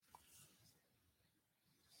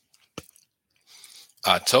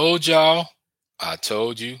I told y'all. I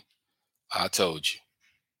told you. I told you.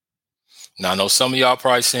 Now, I know some of y'all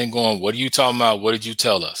probably saying, going, what are you talking about? What did you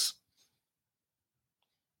tell us?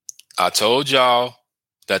 I told y'all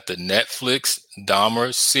that the Netflix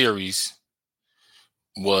Dahmer series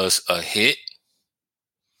was a hit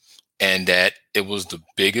and that it was the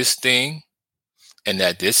biggest thing and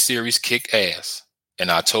that this series kicked ass. And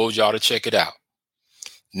I told y'all to check it out.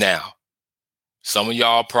 Now, some of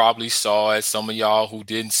y'all probably saw it. Some of y'all who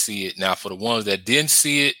didn't see it. Now, for the ones that didn't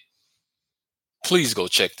see it, please go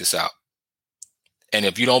check this out. And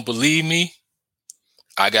if you don't believe me,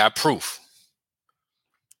 I got proof.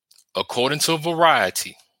 According to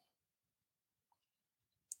Variety,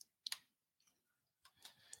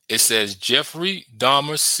 it says Jeffrey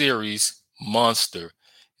Dahmer's series Monster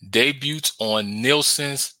debuts on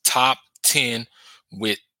Nielsen's top 10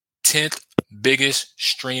 with 10th biggest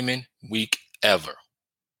streaming week ever.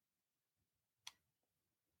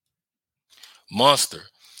 Monster,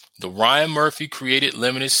 the Ryan Murphy created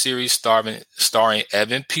limited series starring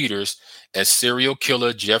Evan Peters as serial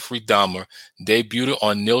killer Jeffrey Dahmer, debuted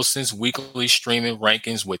on Nielsen's weekly streaming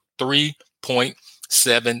rankings with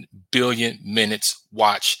 3.7 billion minutes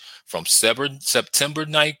watched from September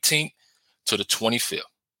 19th to the 25th.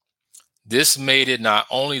 This made it not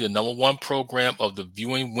only the number one program of the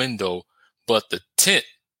viewing window, but the 10th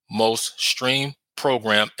most streamed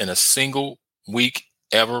program in a single week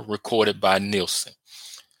ever recorded by Nielsen.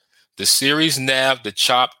 The series nabbed the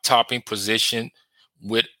chart-topping position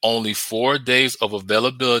with only 4 days of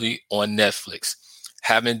availability on Netflix.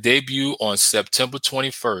 Having debuted on September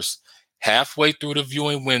 21st, halfway through the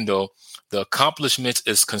viewing window, the accomplishment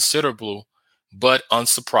is considerable but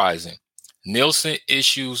unsurprising. Nielsen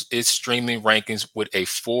issues its streaming rankings with a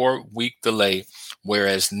 4-week delay,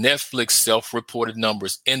 whereas Netflix self-reported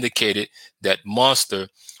numbers indicated that Monster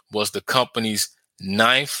was the company's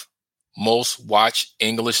 9th most watched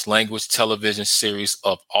English language television series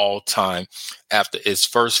of all time after its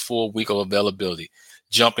first full week of availability,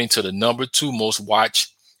 jumping to the number 2 most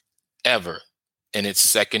watched ever in its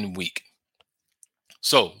second week.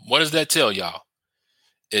 So, what does that tell y'all?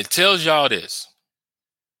 It tells y'all this.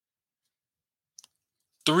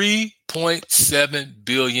 3.7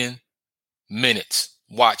 billion minutes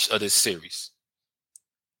watched of this series.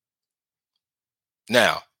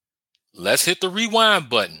 Now, let's hit the rewind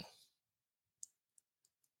button.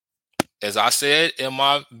 As I said in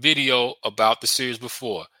my video about the series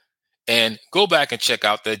before, and go back and check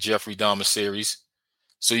out that Jeffrey Dahmer series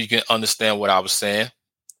so you can understand what I was saying.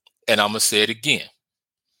 And I'm going to say it again.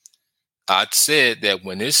 I said that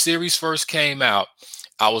when this series first came out,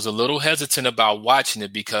 I was a little hesitant about watching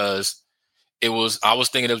it because I was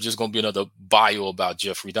thinking it was just going to be another bio about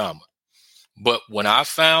Jeffrey Dahmer. But when I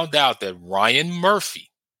found out that Ryan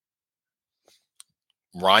Murphy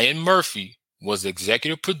was the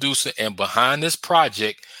executive producer and behind this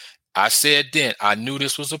project, I said then I knew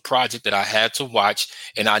this was a project that I had to watch,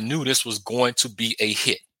 and I knew this was going to be a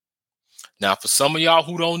hit. Now, for some of y'all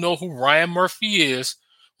who don't know who Ryan Murphy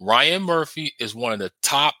is one of the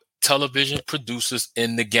top television producers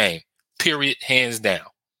in the game, period, hands down.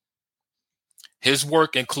 His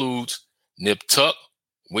work includes Nip Tuck,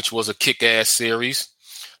 which was a kick-ass series.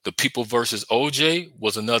 The People vs. OJ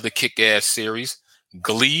was another kick-ass series.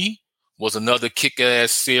 Glee was another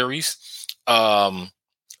kick-ass series.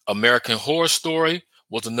 American Horror Story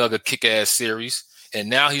was another kick-ass series. And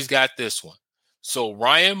now he's got this one. So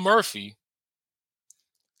Ryan Murphy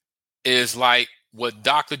is like what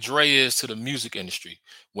Dr. Dre is to the music industry.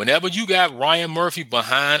 Whenever you got Ryan Murphy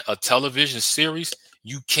behind a television series,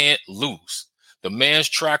 you can't lose. The man's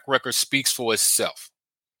track record speaks for itself.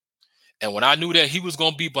 And when I knew that he was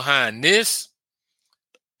going to be behind this,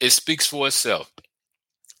 it speaks for itself.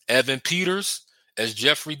 Evan Peters as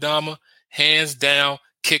Jeffrey Dahmer, hands down,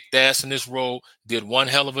 kicked ass in this role, did one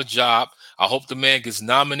hell of a job. I hope the man gets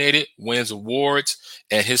nominated, wins awards,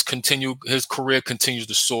 and his career continues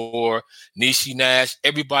to soar. Niecy Nash,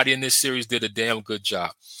 everybody in this series did a damn good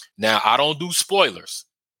job. Now, I don't do spoilers,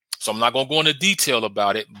 so I'm not going to go into detail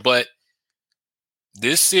about it, but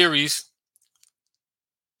this series,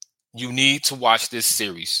 you need to watch this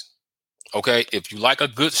series. Okay? If you like a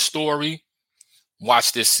good story,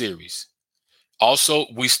 watch this series. Also,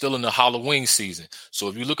 we still in the Halloween season. So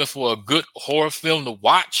if you're looking for a good horror film to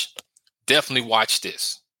watch, definitely watch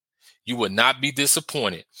this. You would not be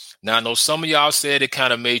disappointed. Now, I know some of y'all said it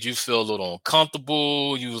kind of made you feel a little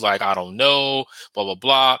uncomfortable. You was like, I don't know, blah, blah,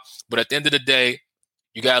 blah. But at the end of the day,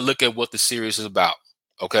 you got to look at what the series is about,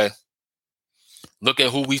 okay? Look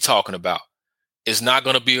at who we talking about. It's not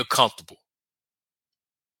going to be comfortable.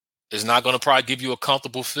 It's not going to probably give you a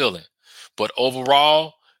comfortable feeling. But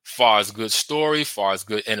overall, far as good story, far as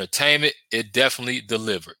good entertainment, it definitely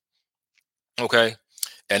delivered. Okay.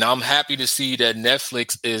 And I'm happy to see that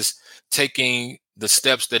Netflix is taking the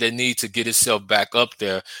steps that it needs to get itself back up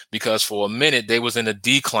there, because for a minute they was in a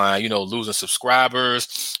decline, losing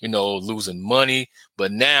subscribers, losing money.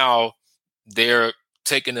 But now they're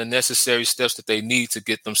taking the necessary steps that they need to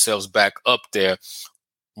get themselves back up there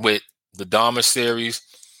with the Dahmer series,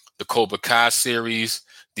 the Cobra Kai series,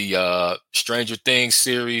 the Stranger Things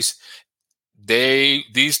series.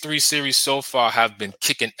 These 3 series so far have been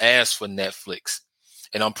kicking ass for Netflix.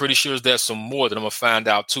 And I'm pretty sure there's some more that I'm going to find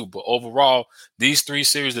out too. But overall, these 3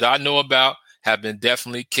 series that I know about have been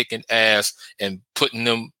definitely kicking ass and putting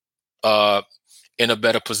them in a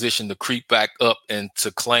better position to creep back up and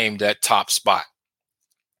to claim that top spot.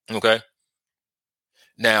 Okay.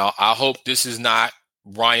 Now, I hope this is not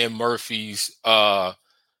Ryan Murphy's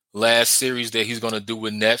last series that he's going to do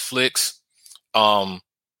with Netflix.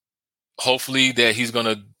 Hopefully that he's going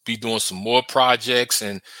to be doing some more projects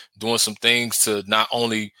and doing some things to not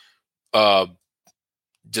only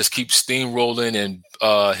just keep steamrolling and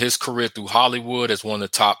his career through Hollywood as one of the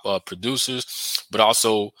top producers, but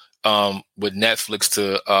also with Netflix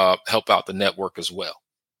to help out the network as well.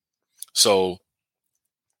 So,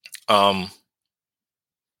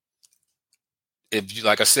 if you,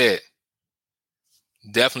 like I said,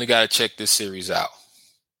 definitely got to check this series out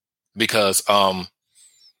because, one,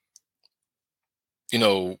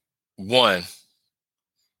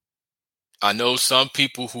 I know some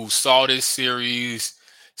people who saw this series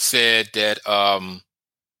said that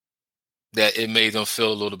that it made them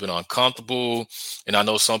feel a little bit uncomfortable, and I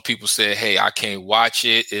know some people said, "Hey, I can't watch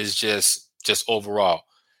it. It's just overall,"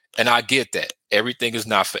 and I get that. Everything is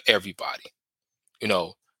not for everybody,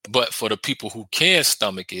 but for the people who can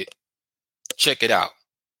stomach it, check it out.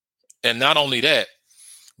 And not only that,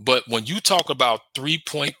 but when you talk about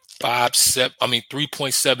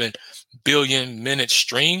 3.7 billion minute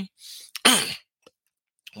stream,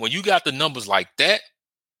 when you got the numbers like that,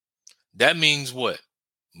 that means what?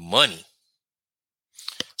 Money.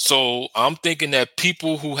 So I'm thinking that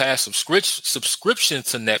people who have subscription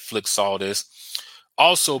to Netflix saw this.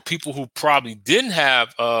 Also, people who probably didn't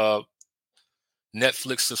have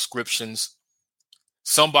Netflix subscriptions,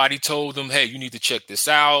 somebody told them, "Hey, you need to check this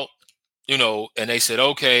out," and they said,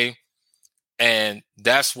 "Okay." And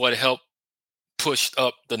that's what helped push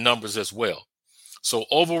up the numbers as well. So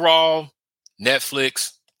overall,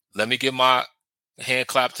 Netflix, let me give my hand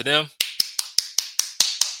clap to them.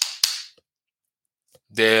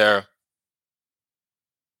 They're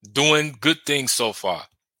doing good things so far.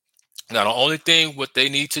 Now, the only thing what they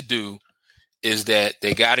need to do is that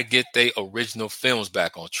they got to get their original films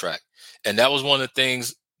back on track. And that was one of the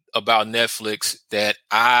things about Netflix that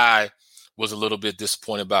I was a little bit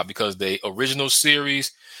disappointed about, because the original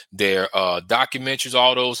series, their documentaries,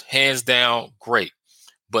 all those, hands down, great.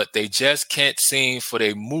 But they just can't seem for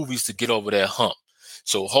their movies to get over that hump.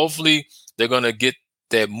 So hopefully they're going to get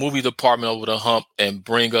that movie department over the hump and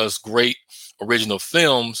bring us great original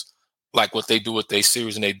films like what they do with their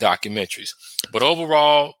series and their documentaries. But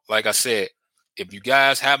overall, like I said, if you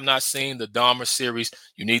guys have not seen the Dahmer series,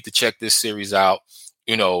 you need to check this series out.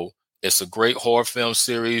 It's a great horror film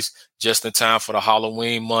series just in time for the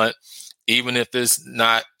Halloween month. Even if it's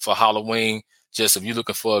not for Halloween, just if you're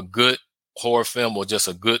looking for a good horror film or just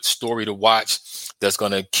a good story to watch that's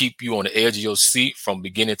going to keep you on the edge of your seat from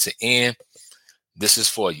beginning to end, this is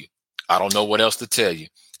for you. I don't know what else to tell you.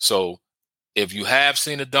 So if you have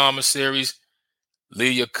seen the Dahmer series,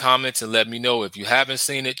 leave your comments and let me know. If you haven't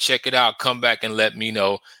seen it, check it out. Come back and let me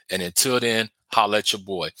know. And until then, holla at your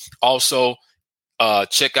boy. Also,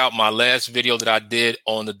 check out my last video that I did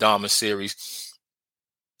on the Dahmer series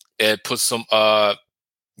and put some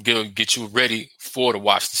get you ready to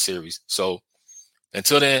watch the series. So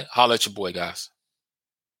until then, holla at your boy, guys.